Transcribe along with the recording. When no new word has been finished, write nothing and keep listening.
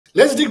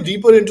Let's dig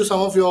deeper into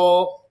some of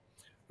your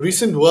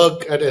recent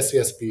work at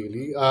SCSP,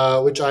 Lee,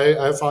 which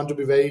I found to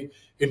be very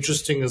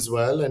interesting as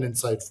well and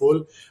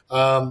insightful.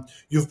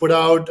 You've put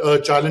out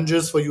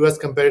challenges for U.S.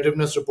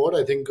 competitiveness report,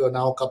 I think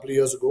now a couple of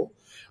years ago.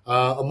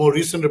 A more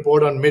recent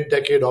report on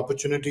mid-decade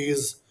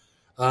opportunities,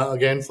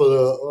 again for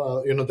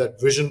the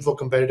that vision for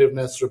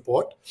competitiveness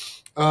report.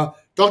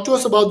 Talk to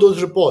us about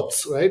those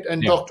reports, right?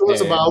 And Yeah, talk to yeah,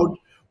 us yeah. about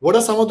what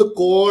are some of the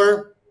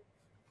core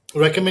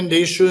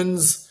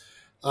recommendations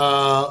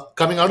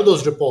coming out of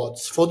those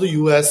reports for the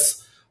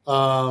U.S.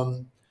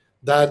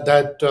 That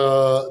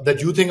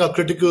you think are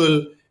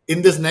critical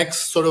in this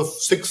next sort of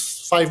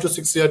 5 to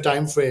 6 year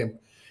time frame,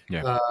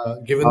 Yeah.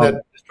 given Um, that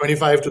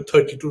 25 to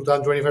 30,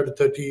 2025 to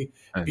 30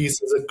 and-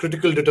 piece is a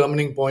critical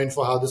determining point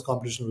for how this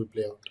competition will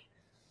play out.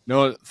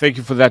 no, thank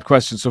you for that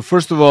question. So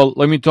first of all,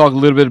 let me talk a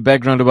little bit of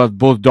background about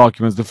both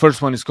documents. The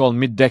first one is called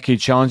Mid-Decade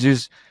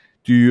Challenges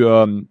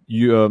to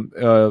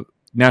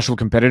National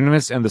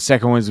Competitiveness, and the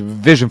second one is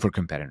Vision for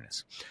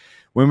Competitiveness.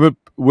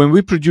 When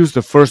we produced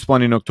the first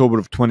one in October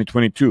of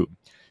 2022,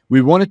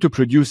 we wanted to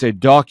produce a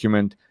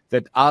document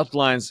that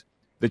outlines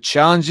the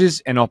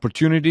challenges and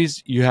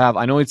opportunities you have.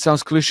 I know it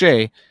sounds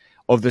cliche,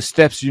 of the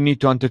steps you need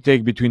to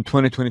undertake between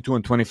 2022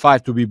 and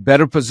 25 to be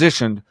better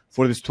positioned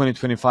for this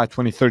 2025,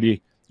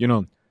 2030,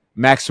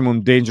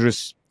 maximum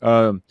dangerous,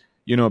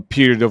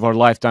 period of our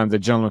lifetime that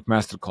John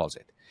McMaster calls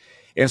it.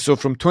 And so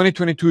from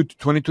 2022 to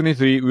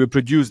 2023, we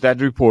produced that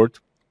report.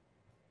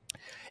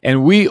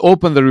 And we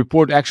opened the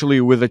report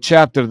actually with a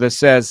chapter that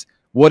says,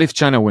 what if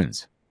China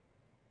wins?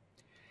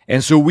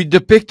 And so we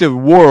depict a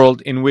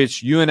world in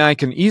which you and I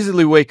can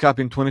easily wake up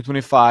in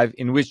 2025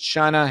 in which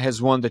China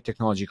has won the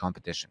technology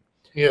competition.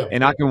 Yeah.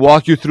 And I can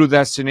walk you through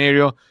that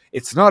scenario.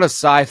 It's not a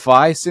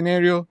sci-fi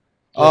scenario,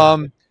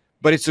 Yeah.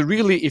 but it's a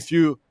really, if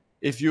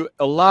you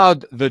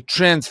allowed the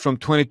trends from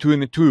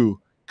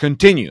 2022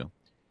 continue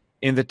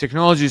in the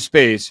technology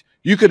space,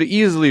 you could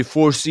easily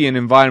foresee an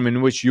environment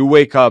in which you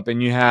wake up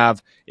and you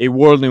have a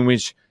world in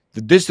which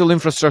the digital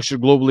infrastructure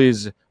globally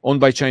is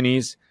owned by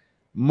Chinese.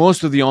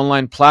 Most of the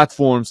online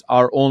platforms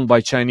are owned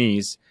by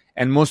Chinese,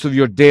 and most of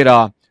your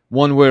data,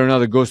 one way or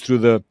another, goes through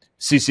the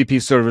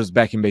CCP servers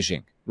back in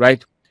Beijing,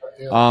 right?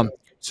 Yeah.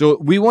 So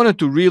we wanted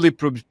to really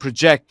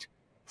project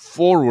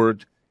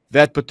forward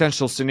that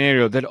potential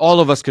scenario that all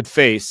of us could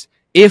face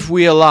if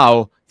we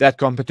allow that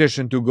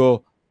competition to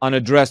go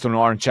unaddressed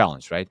or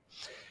unchallenged, right?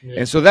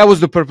 Yeah. And so that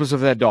was the purpose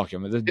of that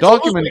document. The It's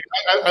document,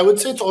 I would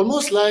say it's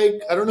almost like,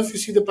 I don't know if you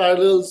see the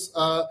parallels.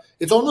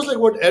 It's almost like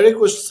what Eric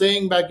was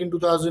saying back in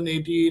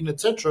 2018,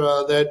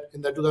 etc. That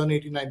in that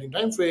 2018-19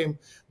 timeframe,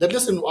 that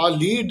listen, our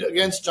lead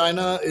against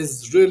China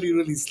is really,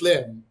 really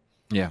slim.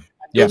 yeah,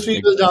 Two, 3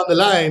 years down the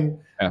line,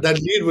 yeah. that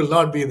lead will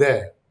not be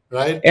there,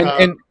 right?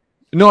 And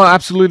no,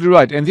 absolutely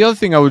right. And the other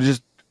thing I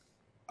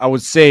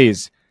would say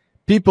is,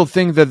 people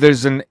think that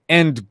there's an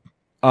end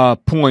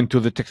point to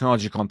the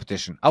technology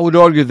competition. I would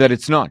argue that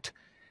it's not,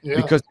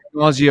 because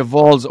technology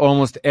evolves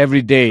almost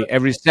every day,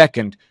 every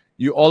second.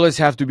 You always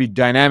have to be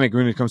dynamic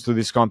when it comes to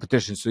this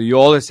competition. So you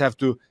always have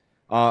to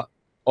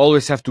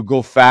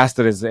go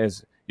faster, as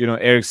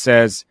Eric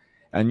says,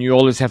 and you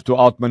always have to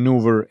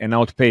outmaneuver and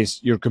outpace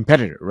your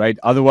competitor, right?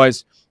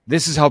 Otherwise,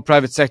 this is how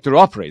private sector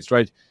operates,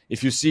 right?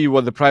 If you see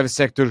what the private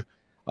sector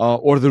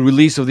or the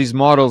release of these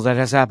models that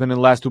has happened in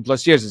the last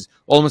 2+ years, is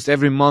almost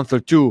every month or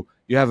two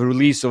you have a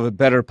release of a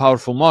better,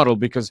 powerful model,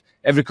 because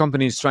every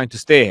company is trying to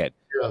stay ahead.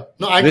 Yeah.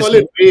 No, I call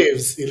it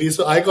waves,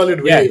 Elise. I call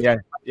it waves. Yeah,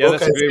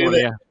 that's a great one.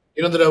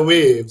 Yeah. There are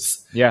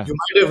waves. Yeah. You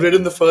might have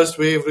ridden the first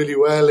wave really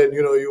well, and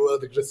you were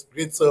the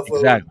great surfer.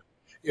 Exactly.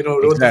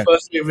 Rode the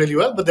first wave really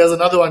well, but there's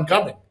another one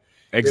coming.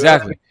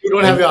 Exactly. If you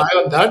don't have your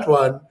eye on that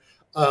one,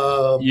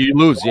 you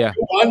lose. Yeah.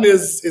 One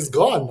is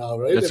gone now,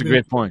 right? That's a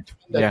great point.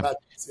 Yeah. Matters,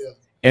 yeah.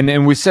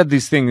 And we said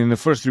this thing in the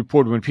first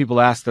report when people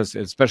asked us,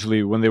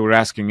 especially when they were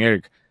asking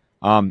Eric,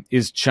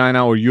 is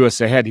China or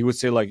U.S. ahead? He would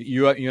say, like,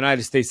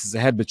 United States is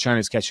ahead, but China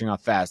is catching up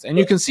fast. And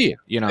you can see it,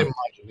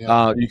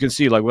 you can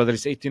see, like, whether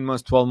it's 18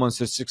 months, 12 months,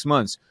 or 6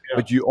 months,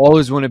 but you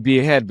always want to be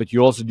ahead, but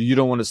you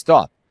don't want to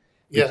stop.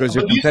 Because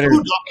your competitor... These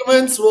two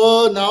documents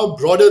were now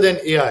broader than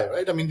AI,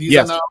 right? I mean, these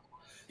are now,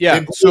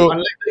 so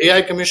unlike the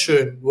AI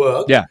Commission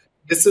work,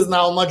 this is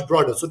now much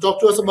broader. So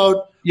talk to us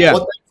about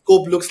what the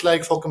scope looks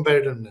like for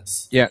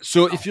competitiveness. Yeah,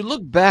 so if you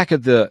look back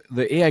at the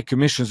AI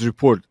Commission's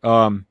report,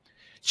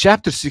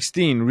 Chapter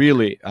 16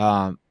 really,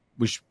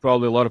 which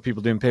probably a lot of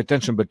people didn't pay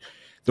attention, but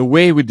the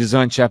way we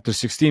designed Chapter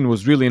 16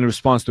 was really in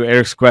response to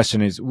Eric's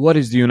question: is what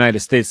is the United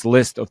States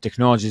list of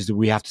technologies that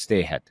we have to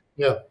stay ahead?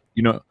 Yeah.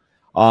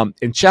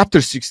 In Chapter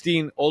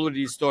 16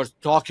 already starts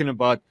talking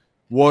about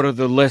what are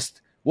the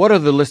list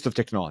of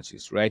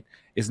technologies, right?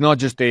 It's not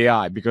just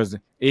AI, because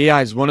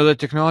AI is one of the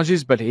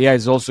technologies, but AI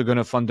is also going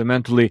to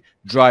fundamentally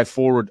drive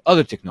forward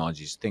other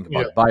technologies. Think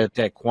about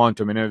biotech,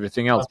 quantum, and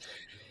everything else.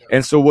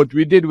 And so what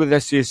we did with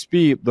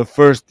SCSP the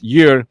first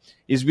year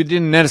is we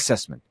did a net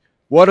assessment.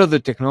 What are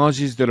the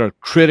technologies that are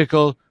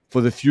critical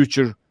for the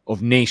future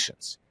of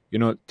nations?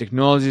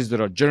 Technologies that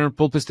are general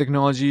purpose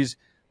technologies,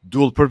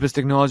 dual purpose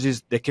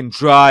technologies that can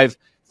drive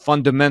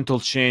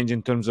fundamental change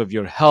in terms of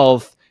your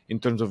health, in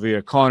terms of your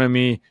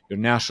economy, your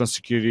national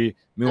security,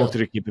 Yeah.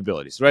 military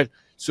capabilities, right?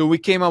 So we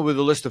came up with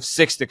a list of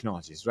 6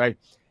 technologies, right?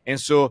 And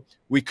so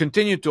we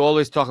continue to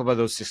always talk about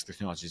those 6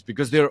 technologies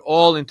because they're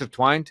all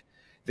intertwined.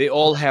 They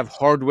all have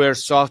hardware,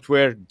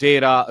 software,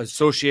 data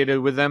associated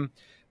with them,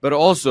 but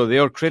also they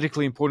are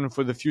critically important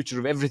for the future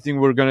of everything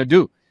we're going to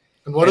do.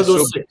 And what are And so,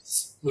 those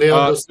six? Lay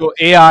out those so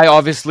six. AI,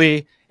 obviously,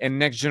 and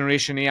next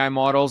generation AI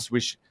models,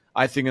 which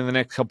I think in the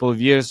next couple of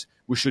years,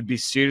 we should be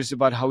serious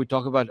about how we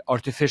talk about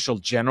artificial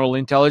general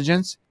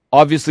intelligence.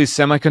 Obviously,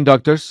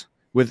 semiconductors,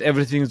 with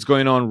everything that's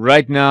going on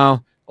right now,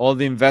 all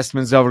the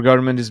investments our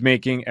government is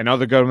making and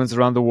other governments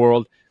around the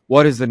world.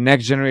 What is the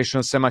next generation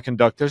of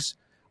semiconductors?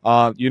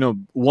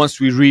 Once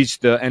we reach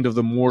the end of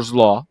the Moore's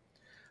law,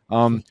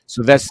 so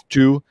that's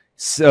two.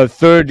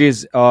 Third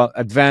is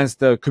advanced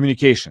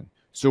communication.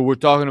 So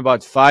we're talking about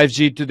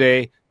 5G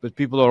today, but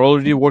people are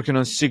already working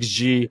on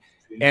 6G.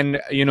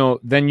 And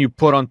then you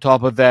put on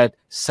top of that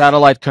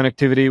satellite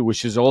connectivity,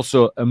 which is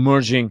also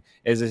emerging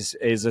as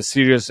a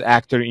serious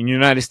actor in the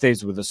United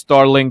States with the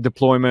Starlink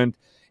deployment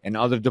and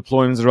other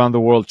deployments around the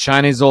world.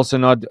 China is also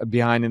not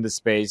behind in the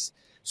space.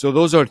 So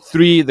those are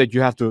 3 that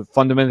you have to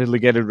fundamentally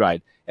get it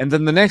right. And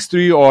then the next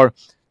 3 are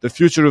the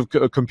future of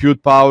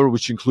compute power,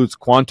 which includes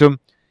quantum.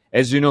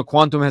 As you know,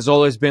 quantum has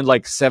always been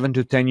like 7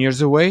 to 10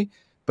 years away,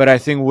 but I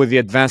think with the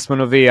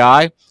advancement of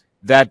AI,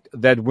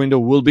 that window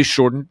will be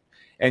shortened.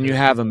 And you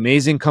Yeah. have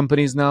amazing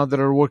companies now that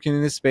are working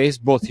in this space,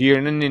 both here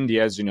and in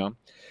India, as you know.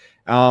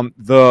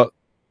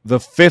 The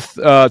fifth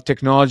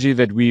technology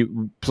that we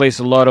place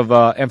a lot of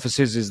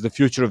emphasis is the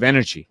future of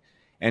energy.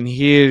 And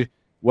here,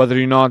 whether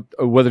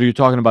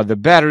you're talking about the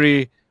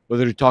battery,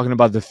 whether you're talking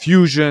about the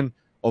fusion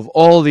of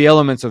all the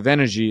elements of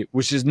energy,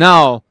 which is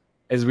now,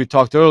 as we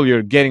talked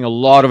earlier, getting a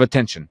lot of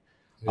attention.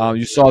 Yeah.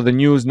 You saw the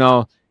news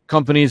now,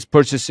 companies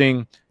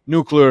purchasing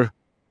nuclear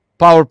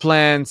power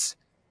plants,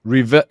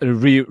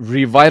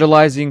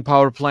 revitalizing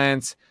power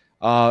plants,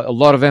 a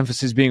lot of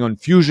emphasis being on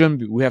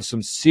fusion. We have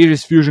some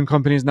serious fusion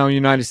companies now in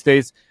the United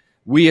States.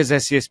 We as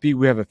SCSP,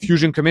 we have a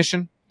fusion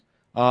commission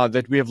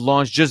that we have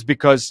launched just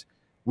because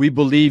we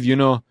believe,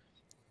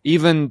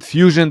 even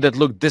fusion that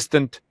looked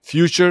distant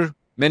future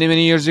many,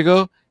 many years ago,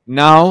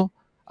 now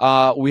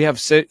we have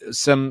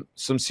some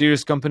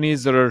serious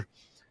companies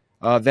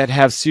that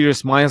have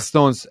serious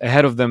milestones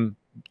ahead of them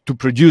to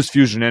produce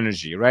fusion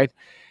energy, right?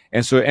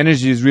 And so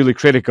energy is really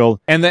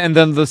critical. And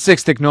then the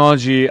sixth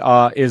technology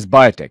is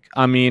biotech.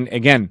 I mean,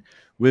 again,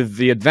 with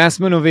the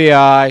advancement of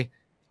AI,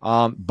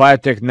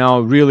 biotech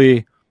now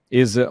really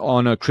is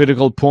on a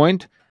critical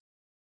point.